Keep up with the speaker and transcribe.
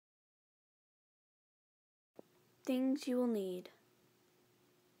things you will need: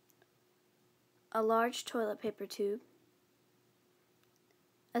 a large toilet paper tube,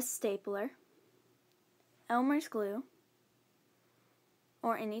 a stapler, Elmer's glue,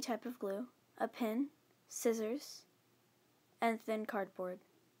 or any type of glue, a pin, scissors, and thin cardboard.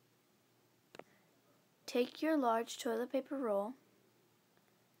 Take your large toilet paper roll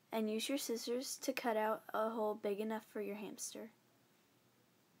and use your scissors to cut out a hole big enough for your hamster.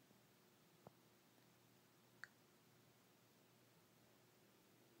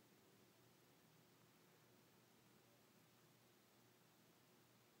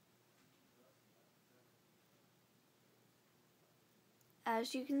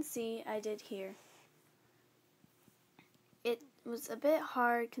 As you can see, I did here. It was a bit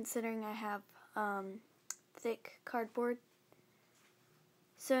hard considering I have thick cardboard.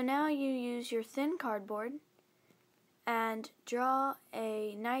 So now you use your thin cardboard and draw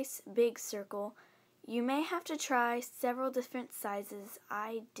a nice big circle. You may have to try several different sizes.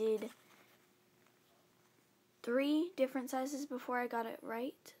 I did 3 different sizes before I got it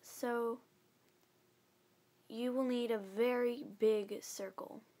right, so you will need a very big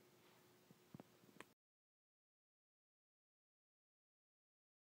circle.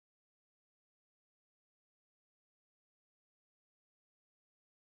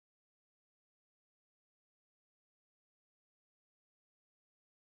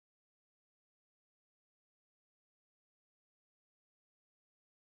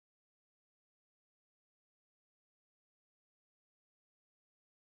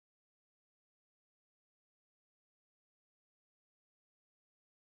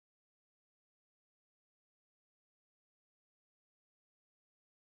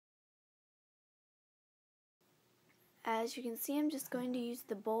 As you can see, I'm just going to use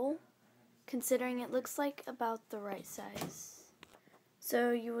the bowl, considering it looks like about the right size.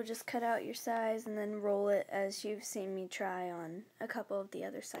 So you will just cut out your size and then roll it as you've seen me try on a couple of the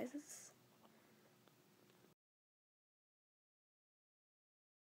other sizes.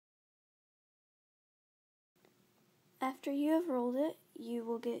 After you have rolled it, you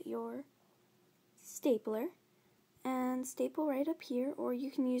will get your stapler and staple right up here, or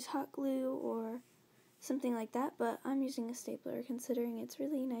you can use hot glue or something like that, but I'm using a stapler considering it's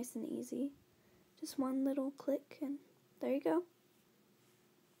really nice and easy. Just one little click and there you go.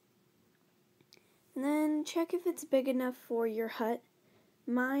 And then check if it's big enough for your hut.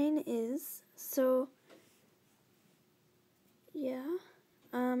 Mine is, so yeah.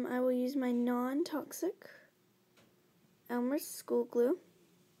 I will use my non-toxic Elmer's school glue.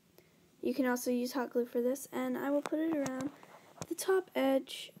 You can also use hot glue for this, and I will put it around the top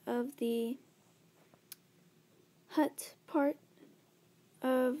edge of the hut part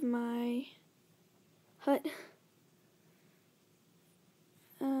of my hut,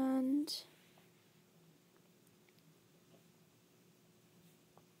 and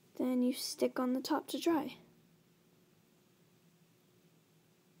then you stick on the top to dry.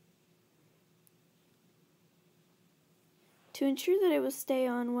 To ensure that it will stay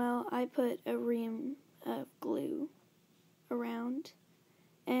on well, I put a ream of glue around,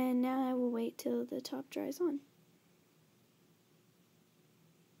 and now I will wait till the top dries on.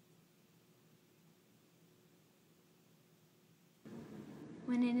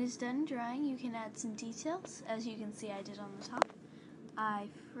 When it is done drying, you can add some details, as you can see I did on the top. I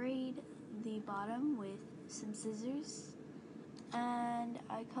frayed the bottom with some scissors, and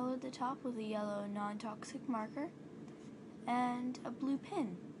I colored the top with a yellow non-toxic marker and a blue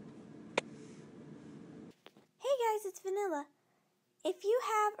pin. Hey guys, it's Vanilla. If you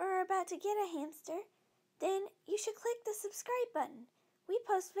have or are about to get a hamster, then you should click the subscribe button. We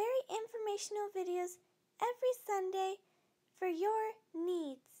post very informational videos every Sunday for your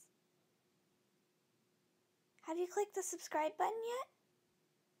needs. Have you clicked the subscribe button yet?